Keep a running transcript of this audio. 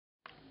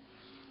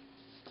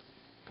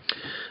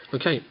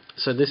Okay,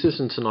 so this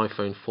isn't an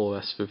iPhone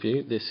 4S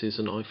review, this is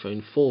an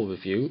iPhone 4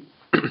 review,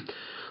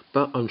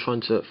 but I'm trying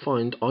to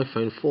find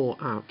iPhone 4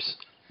 apps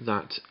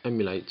that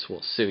emulate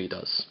what Siri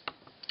does.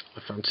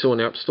 I found two on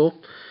the App Store.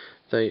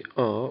 They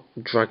are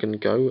Drag and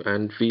Go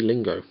and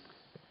VLingo.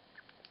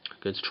 I'm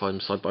going to try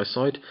them side by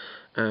side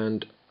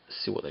and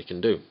see what they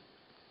can do.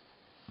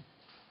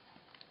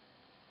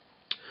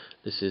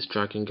 This is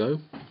Drag and Go,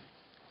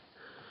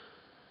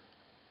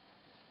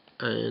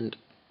 and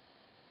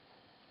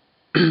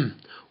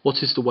what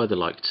is the weather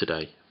like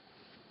today?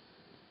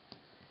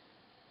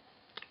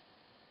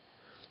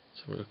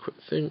 So a quick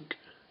think.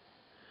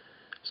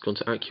 It's gone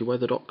to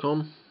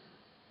AccuWeather.com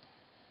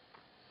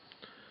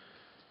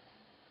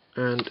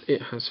and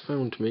it has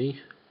found me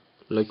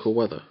local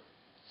weather.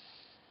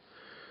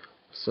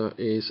 So that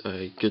is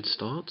a good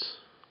start.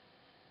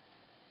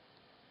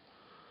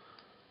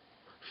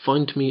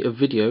 Find me a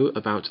video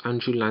about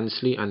Andrew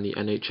Lansley and the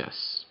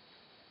NHS.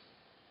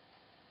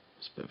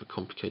 It's a bit of a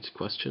complicated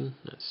question.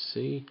 Let's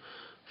see.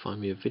 Find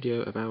me a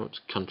video about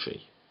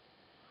country.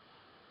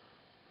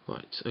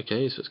 Right,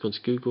 okay, so it's gone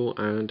to Google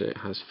and it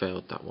has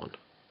failed that one.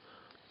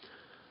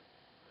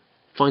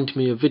 Find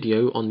me a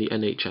video on the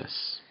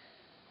NHS.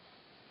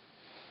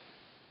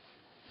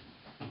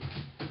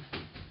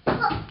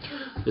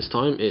 This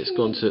time it's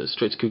gone to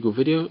straight to Google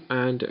Video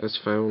and it has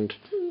found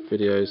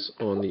videos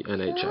on the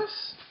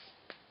NHS.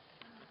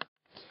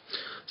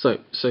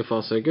 So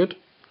far so good.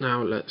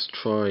 Now let's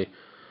try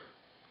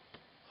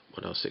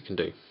what else it can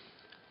do.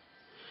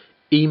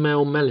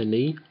 Email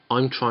Melanie,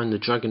 I'm trying the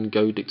Drag and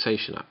Go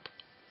dictation app.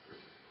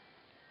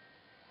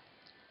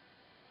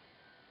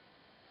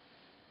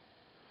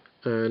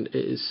 And it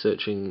is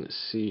searching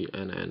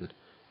CNN.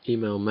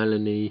 Email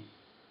Melanie,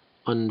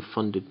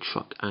 unfunded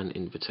truck and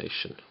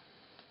invitation.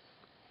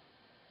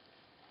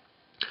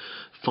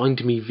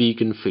 Find me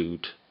vegan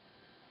food.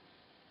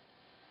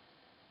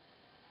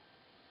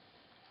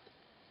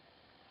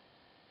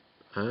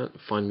 And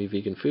find me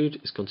vegan food.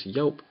 It's gone to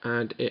Yelp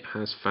and it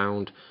has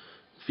found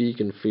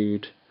vegan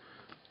food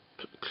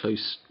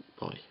close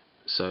by.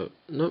 So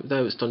no,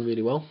 there it's done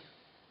really well.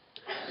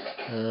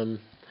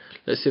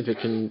 Let's see if it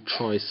can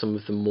try some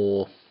of the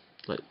more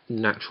like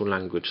natural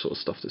language sort of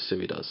stuff that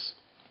Siri does.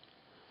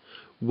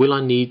 Will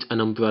I need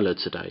an umbrella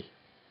today?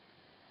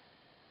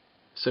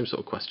 Same sort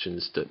of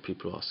questions that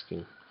people are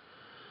asking.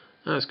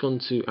 Now it's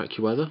gone to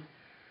AccuWeather.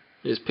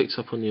 It's picked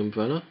up on the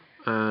umbrella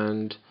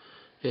and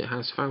it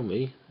has found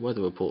me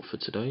weather report for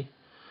today.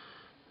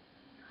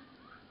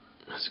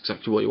 That's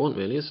exactly what you want,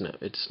 really, isn't it?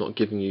 It's not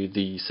giving you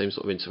the same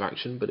sort of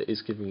interaction, but it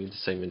is giving you the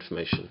same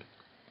information.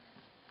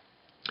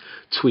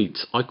 Tweet,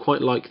 I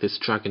quite like this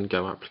Drag and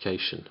Go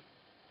application.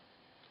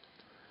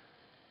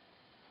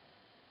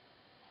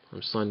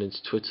 I'm signed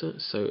into Twitter,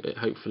 so it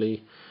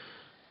hopefully...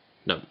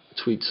 No,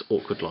 tweet's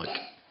awkward like.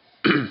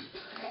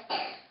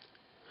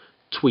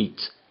 Tweet,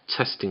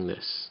 testing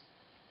this.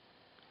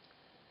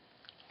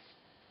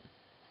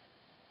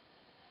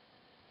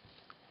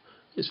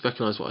 It's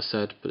recognised what I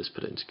said, but it's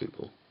put it into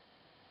Google.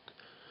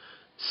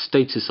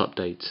 Status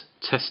update,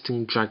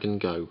 testing Drag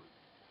and Go.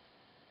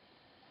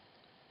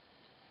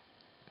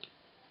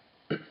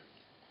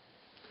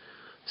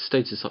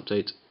 Status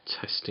update,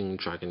 testing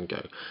Drag and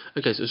Go.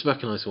 Okay, so it's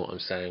recognising what I'm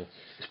saying.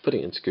 It's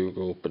putting it into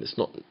Google, but it's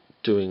not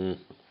doing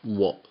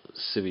what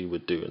Siri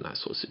would do in that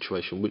sort of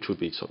situation, which would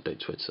be to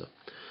update Twitter.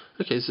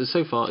 Okay,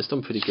 so far it's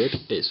done pretty good.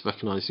 It's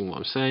recognising what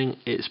I'm saying.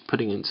 It's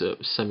putting into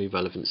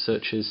semi-relevant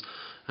searches,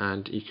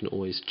 and you can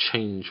always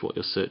change what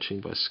you're searching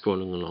by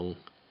scrolling along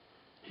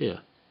here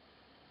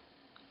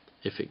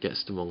if it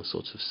gets the wrong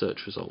sort of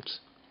search results.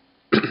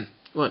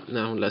 Right,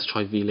 now let's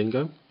try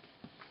VLingo.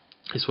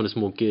 This one is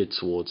more geared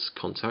towards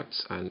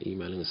contacts and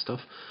emailing and stuff.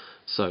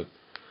 So,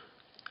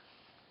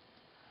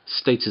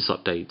 status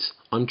update.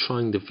 I'm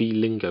trying the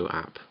VLingo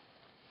app.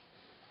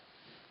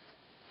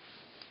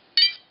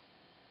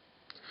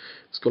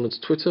 It's gone into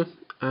Twitter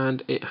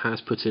and it has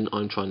put in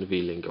I'm trying the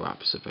VLingo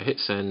app. So if I hit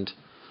send,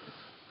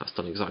 that's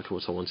done exactly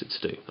what I want it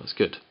to do. That's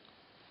good.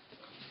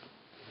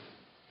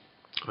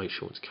 Are you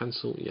sure to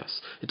cancel? Yes.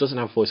 It doesn't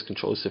have voice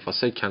control, so if I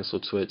say cancel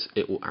to it,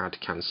 it will add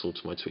cancel to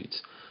my tweet,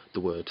 the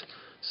word.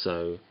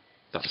 So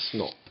that's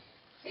not,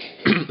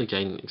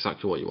 again,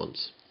 exactly what you want.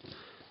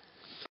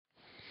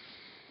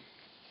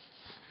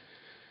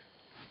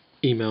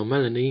 Email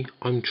Melanie,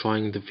 I'm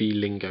trying the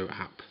VLingo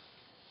app.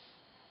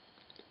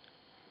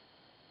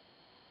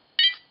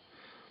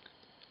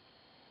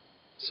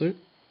 So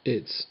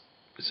it's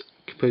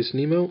composed an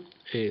email,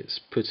 it's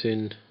put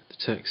in the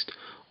text,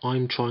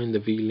 I'm trying the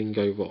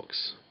VLingo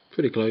rocks.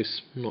 Pretty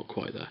close, not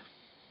quite there.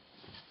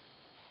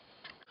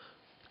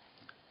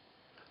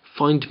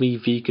 Find me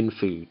vegan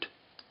food.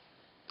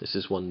 This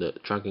is one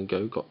that Drag and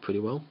Go got pretty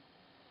well.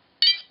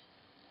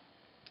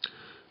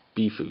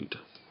 Bee food.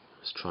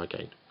 Let's try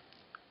again.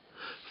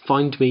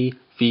 Find me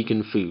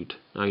vegan food.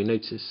 Now you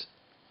notice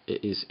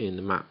it is in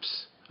the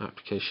Maps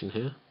application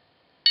here.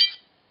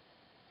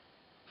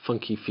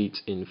 Funky feet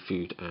in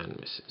food and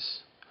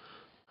misses.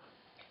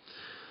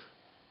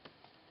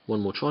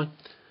 One more try.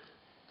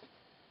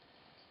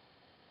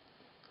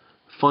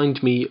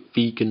 Find me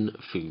vegan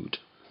food.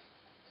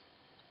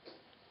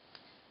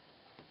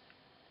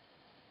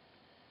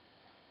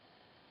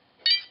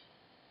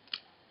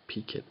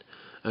 Pekin.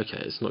 Okay,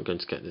 it's not going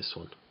to get this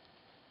one.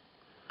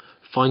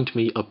 Find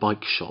me a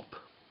bike shop.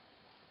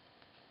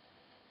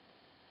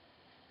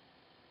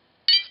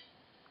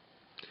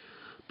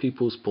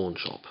 People's pawn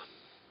shop.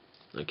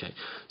 Okay,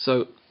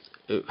 so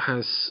it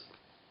has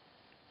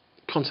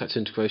contact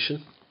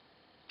integration.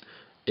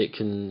 It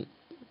can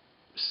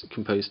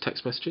compose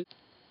text messages.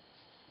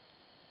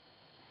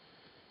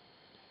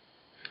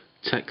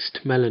 Text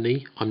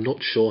Melanie, I'm not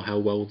sure how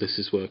well this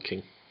is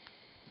working.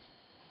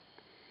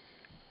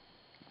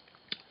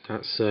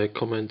 That's a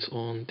comment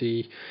on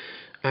the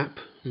app,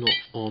 not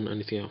on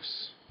anything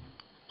else.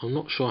 I'm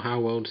not sure how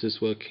well this is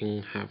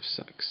working, have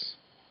sex.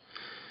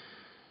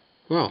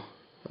 Well,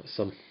 that's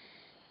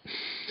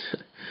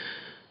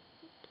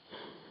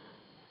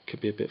could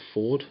be a bit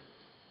forward.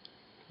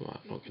 Right,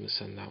 I'm not going to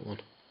send that one.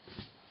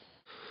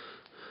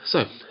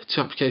 So,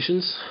 two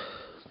applications.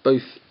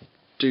 Both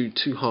do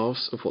two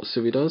halves of what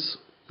Siri does.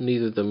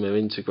 Neither of them are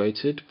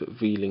integrated, but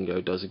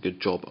VLingo does a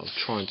good job of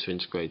trying to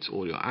integrate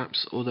all your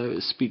apps, although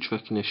its speech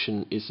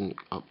recognition isn't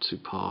up to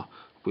par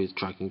with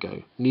Drag and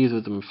Go. Neither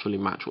of them fully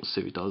match what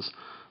Siri does,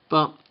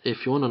 but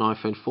if you're on an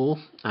iPhone 4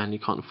 and you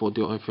can't afford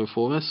the iPhone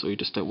 4S, or you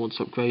just don't want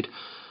to upgrade,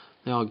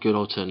 they are good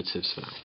alternatives for now.